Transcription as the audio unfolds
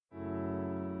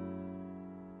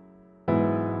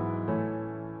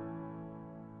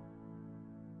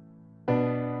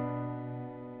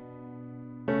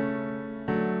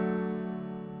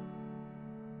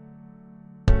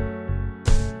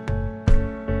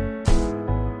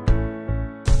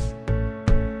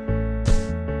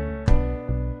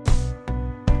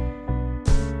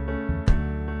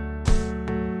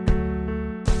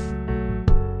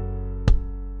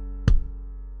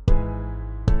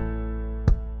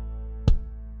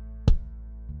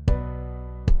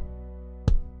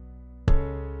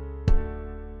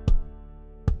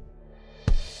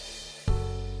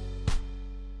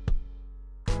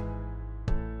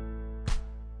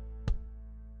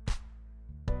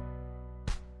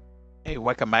Hey,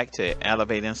 welcome back to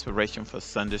Elevate Inspiration for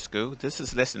Sunday School. This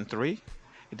is lesson 3.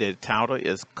 The title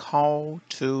is Call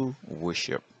to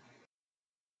Worship.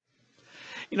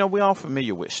 You know, we're all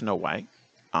familiar with Snow White.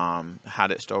 How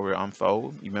that story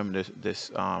unfold. You remember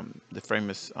the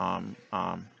famous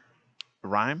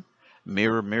rhyme?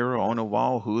 Mirror, mirror on the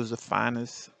wall, who is the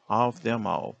finest of them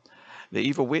all? The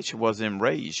evil witch was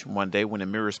enraged one day when the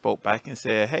mirror spoke back and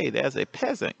said, "Hey, there's a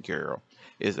peasant girl,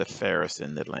 is the fairest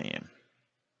in the land."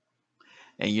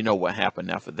 And you know what happened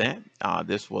after that?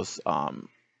 This was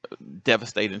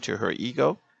devastating to her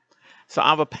ego. So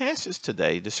our passage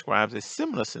today describes a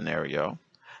similar scenario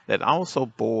that also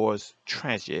bores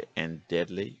tragic and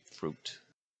deadly fruit.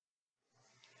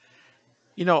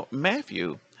 You know,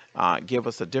 Matthew give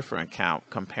us a different account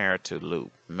compared to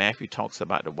Luke. Matthew talks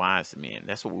about the wise men.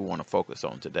 That's what we want to focus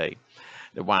on today,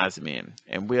 the wise men.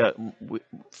 And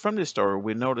from this story,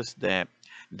 we notice that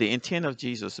the intent of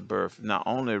Jesus' birth not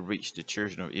only reached the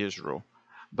children of Israel,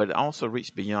 but it also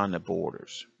reached beyond the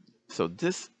borders. So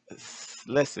this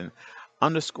lesson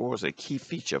underscores a key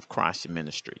feature of Christ's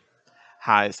ministry,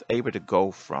 how it's able to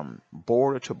go from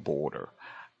border to border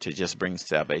to just bring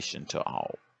salvation to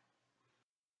all.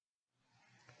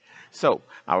 So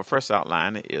our first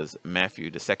outline is Matthew,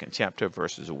 the second chapter,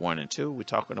 verses 1 and 2. We're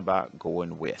talking about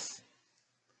going west,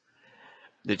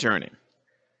 the journey.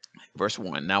 Verse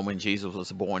 1, now when Jesus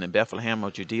was born in Bethlehem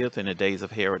of Judea in the days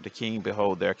of Herod the king,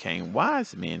 behold, there came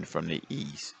wise men from the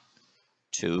east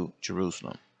to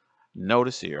Jerusalem.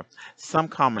 Notice here, some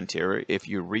commentary, if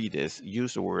you read this,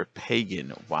 use the word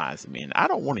pagan wise men. I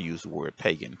don't want to use the word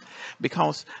pagan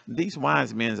because these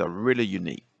wise men are really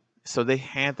unique. So they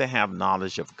had to have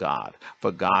knowledge of God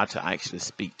for God to actually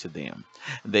speak to them.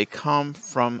 They come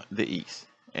from the east.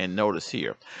 And notice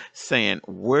here, saying,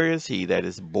 where is he that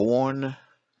is born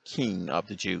King of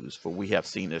the Jews? For we have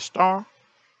seen a star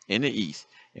in the east,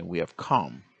 and we have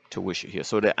come to worship here.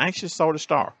 So they actually saw the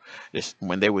star.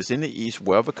 When they was in the east,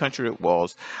 wherever country it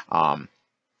was,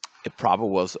 it probably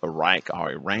was Iraq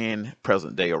or Iran,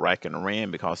 present day Iraq and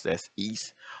Iran, because that's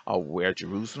east of where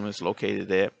Jerusalem is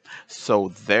located at. So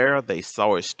there they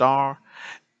saw a star.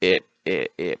 It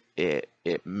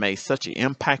made such an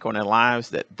impact on their lives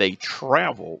that they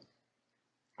traveled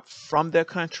from their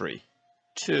country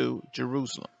to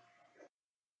Jerusalem.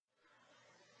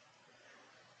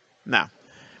 Now,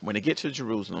 when they get to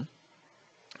Jerusalem,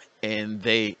 and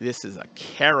this is a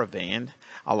caravan.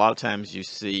 A lot of times you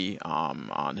see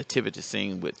a nativity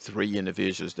scene with 3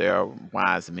 individuals there,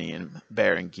 wise men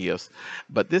bearing gifts,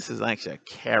 but this is actually a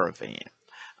caravan.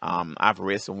 I've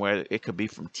read somewhere it could be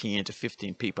from 10 to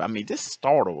 15 people. I mean, this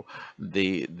startled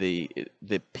the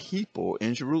people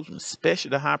in Jerusalem, especially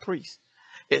the high priest.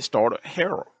 It started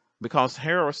Herod, because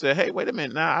Herod said, "Hey, wait a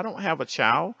minute now, I don't have a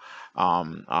child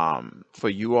for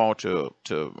you all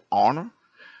to honor."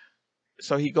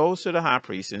 So he goes to the high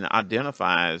priest and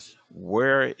identifies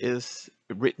where is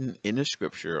written in the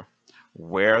scripture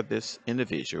where this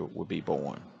individual will be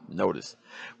born. Notice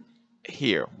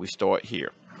here, we start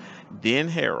here. Then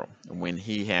Herod, when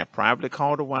he had privately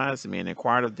called the wise men,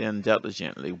 inquired of them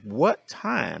diligently what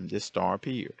time this star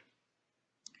appeared.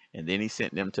 And then he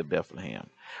sent them to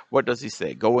Bethlehem. What does he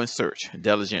say? Go and search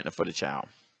diligently for the child.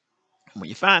 When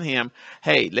you find him,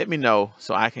 hey, let me know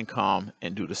so I can come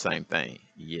and do the same thing.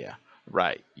 Yeah,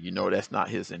 right. You know that's not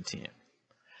his intent.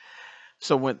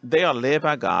 So when they are led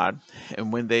by God,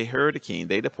 and when they heard the king,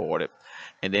 they departed.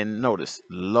 And then notice,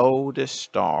 lo, the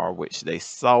star which they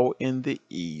saw in the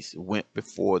east went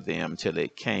before them till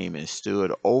it came and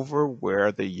stood over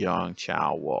where the young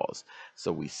child was.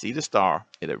 So we see the star,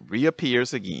 it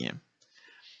reappears again,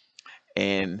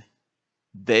 and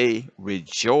they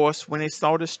rejoiced when they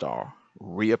saw the star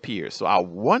reappear. So I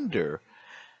wonder,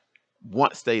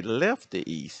 once they left the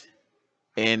east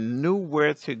and knew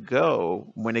where to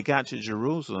go, when they got to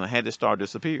Jerusalem, had the star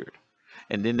disappeared.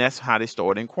 And then that's how they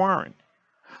started inquiring.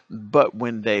 But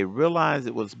when they realized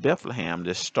it was Bethlehem,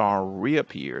 the star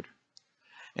reappeared.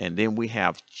 And then we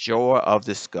have joy of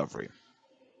discovery.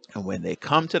 And when they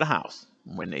come to the house,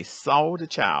 when they saw the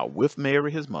child with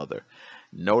Mary, his mother,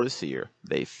 notice here,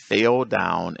 they fell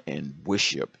down and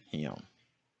worshiped him.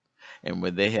 And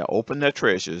when they had opened their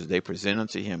treasures, they presented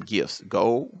to him gifts,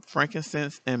 gold,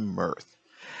 frankincense, and myrrh.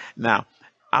 Now,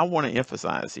 I want to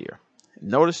emphasize here,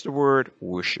 notice the word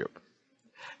worship.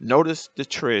 Notice the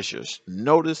treasures.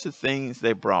 Notice the things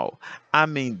they brought. I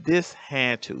mean, this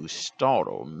had to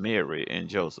startle Mary and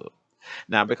Joseph.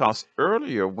 Now, because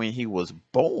earlier when he was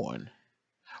born,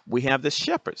 we have the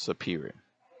shepherds appearing.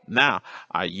 Now,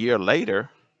 a year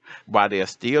later, while they're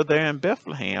still there in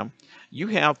Bethlehem, you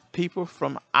have people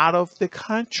from out of the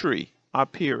country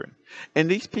appearing. And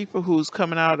these people who's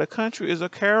coming out of the country is a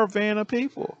caravan of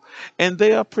people. And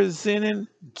they are presenting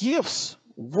gifts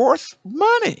worth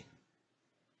money.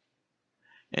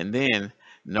 And then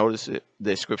notice it,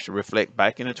 the scripture reflect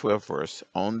back in the 12th verse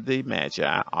on the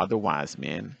magi or the wise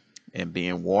men, and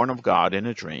being warned of God in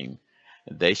a dream,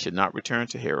 they should not return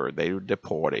to Herod. They were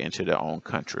deported into their own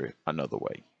country another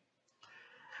way.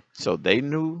 So they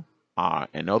knew,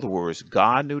 in other words,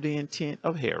 God knew the intent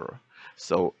of Herod.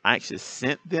 So actually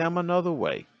sent them another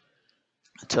way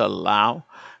to allow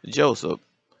Joseph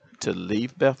to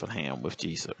leave Bethlehem with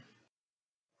Jesus.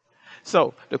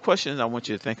 So the question I want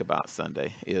you to think about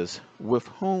Sunday is, with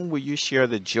whom will you share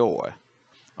the joy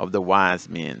of the wise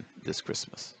men this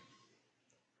Christmas?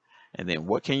 And then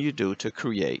what can you do to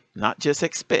create, not just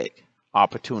expect,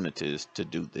 opportunities to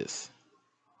do this?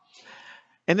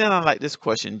 And then I like this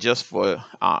question just for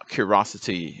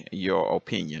curiosity, your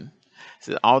opinion. It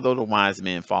says, although the wise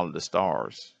men follow the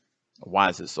stars, why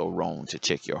is it so wrong to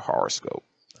check your horoscope?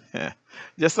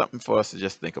 Just something for us to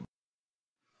just think about.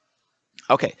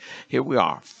 Okay, here we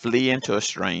are. Flee into a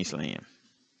strange land.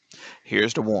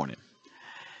 Here's the warning.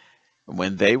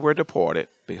 When they were deported,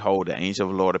 behold, the angel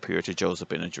of the Lord appeared to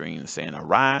Joseph in a dream, saying,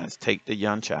 arise, take the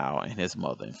young child and his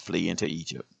mother, and flee into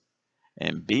Egypt,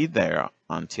 and be there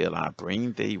until I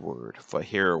bring thee word, for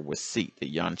Herod will seek the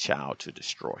young child to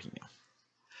destroy him.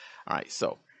 All right,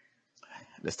 so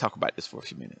let's talk about this for a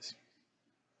few minutes.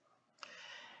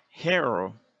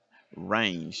 Herod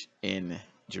reigned in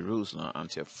Jerusalem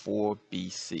until 4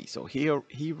 BC. So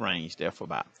he reigned there for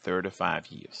about 35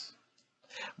 years.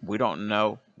 We don't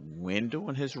know when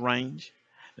during his reign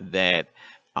that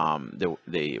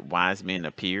the wise men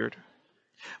appeared,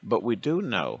 but we do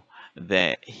know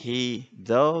that he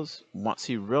does, once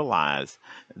he realized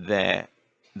that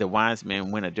the wise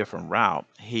men went a different route,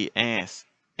 he asked,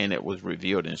 and it was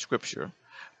revealed in Scripture,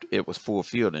 it was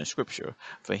fulfilled in Scripture,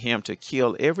 for him to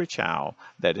kill every child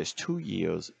that is 2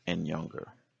 years and younger.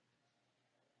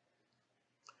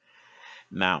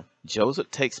 Now, Joseph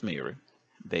takes Mary,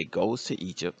 they goes to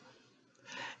Egypt,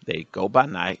 they go by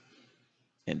night,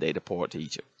 and they depart to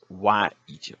Egypt. Why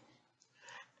Egypt?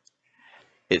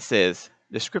 It says,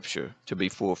 the scripture to be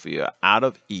fulfilled, out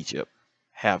of Egypt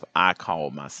have I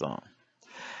called my son.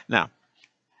 Now,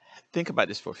 think about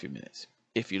this for a few minutes.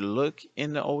 If you look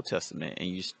in the Old Testament and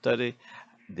you study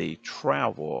the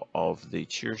travel of the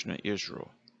children of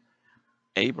Israel,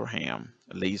 Abraham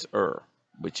leaves Ur,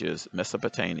 which is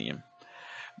Mesopotamia,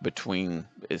 between,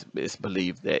 it's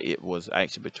believed that it was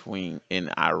actually between, in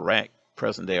Iraq,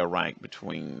 present day Iraq,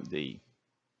 between the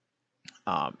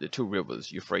two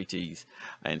rivers, Euphrates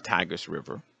and Tigris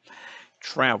River,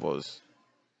 travels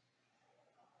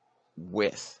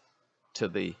west to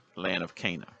the land of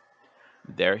Canaan.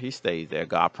 There he stays there.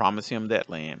 God promised him that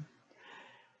land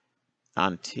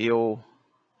until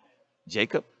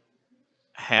Jacob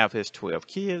have his 12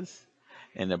 kids,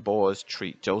 and the boys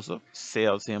treat Joseph,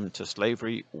 sells him to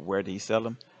slavery. Where did he sell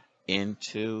him?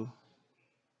 Into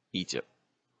Egypt.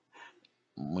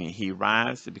 When he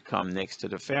rises to become next to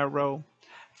the Pharaoh,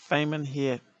 famine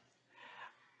hit.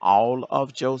 All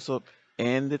of Joseph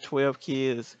and the 12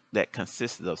 kids that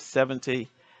consisted of 70,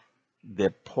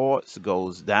 the ports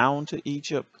goes down to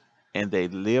Egypt, and they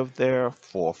live there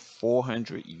for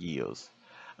 400 years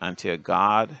until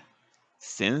God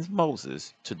sends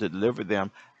Moses to deliver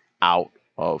them out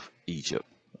of Egypt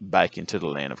back into the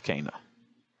land of Canaan.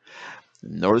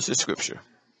 Notice the scripture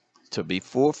to be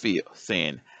fulfilled,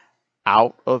 saying,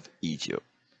 out of Egypt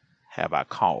have I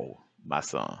called my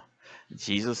son.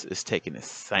 Jesus is taking the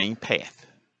same path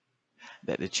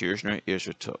that the children of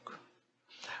Israel took,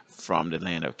 from the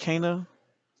land of Canaan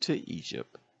to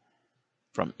Egypt,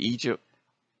 from Egypt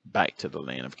back to the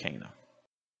land of Canaan.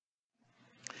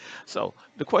 So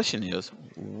the question is,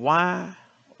 why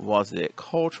was it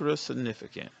culturally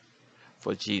significant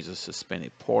for Jesus to spend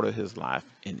a part of his life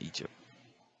in Egypt?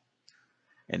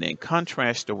 And then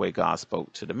contrast the way God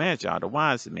spoke to the Magi, the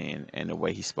wise men, and the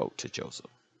way he spoke to Joseph.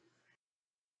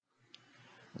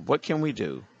 What can we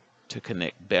do to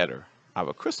connect better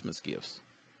our Christmas gifts,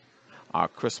 our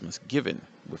Christmas giving,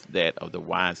 with that of the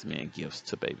wise men gifts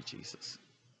to baby Jesus?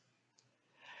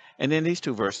 And then these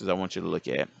two verses I want you to look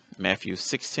at, Matthew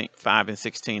 5 and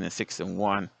 16 and 6 and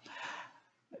 1,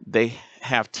 they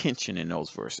have tension in those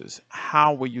verses.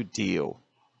 How will you deal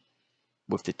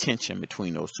with the tension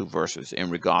between those two verses in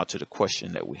regard to the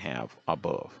question that we have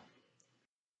above?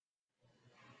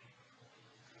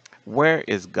 Where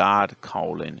is God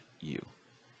calling you?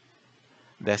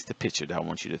 That's the picture that I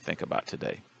want you to think about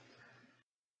today.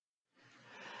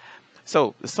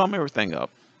 So to sum everything up,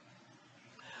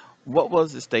 What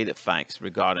was the stated facts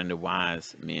regarding the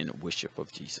wise men worship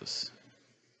of Jesus?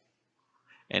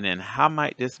 And then how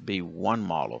might this be one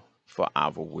model for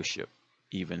our worship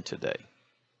even today?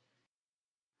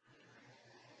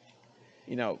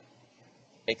 You know,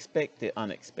 expect the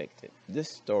unexpected. This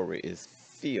story is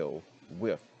filled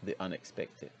with the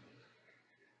unexpected.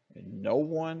 And no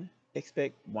one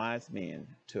expect wise men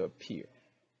to appear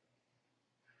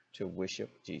to worship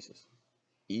Jesus.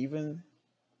 Even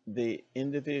the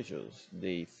individuals,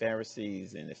 the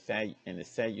Pharisees and the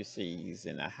Sadducees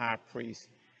and the high priests,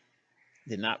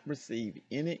 did not receive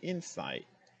any insight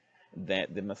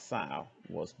that the Messiah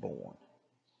was born.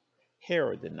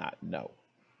 Herod did not know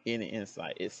any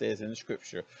insight. It says in the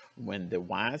scripture, when the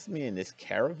wise men, this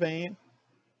caravan,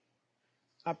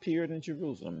 appeared in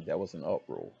Jerusalem, there was an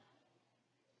uproar.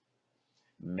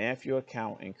 Matthew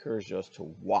account encourages us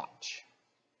to watch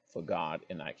for God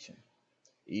in action,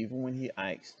 even when he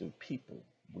acts through people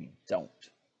we don't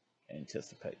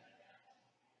anticipate.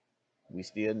 We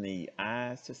still need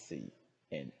eyes to see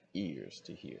and ears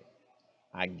to hear.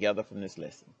 I gather from this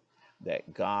lesson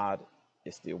that God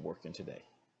is still working today.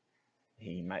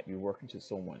 He might be working to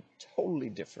someone totally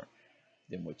different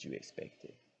than what you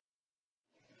expected.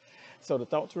 So the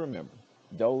thought to remember,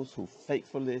 those who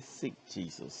faithfully seek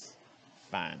Jesus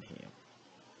find him.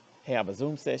 Hey, our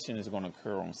Zoom session is going to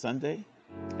occur on Sunday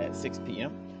at 6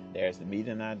 p.m. There's the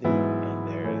meeting ID and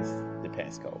there's the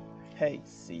passcode. Hey,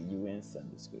 see you in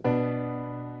Sunday school.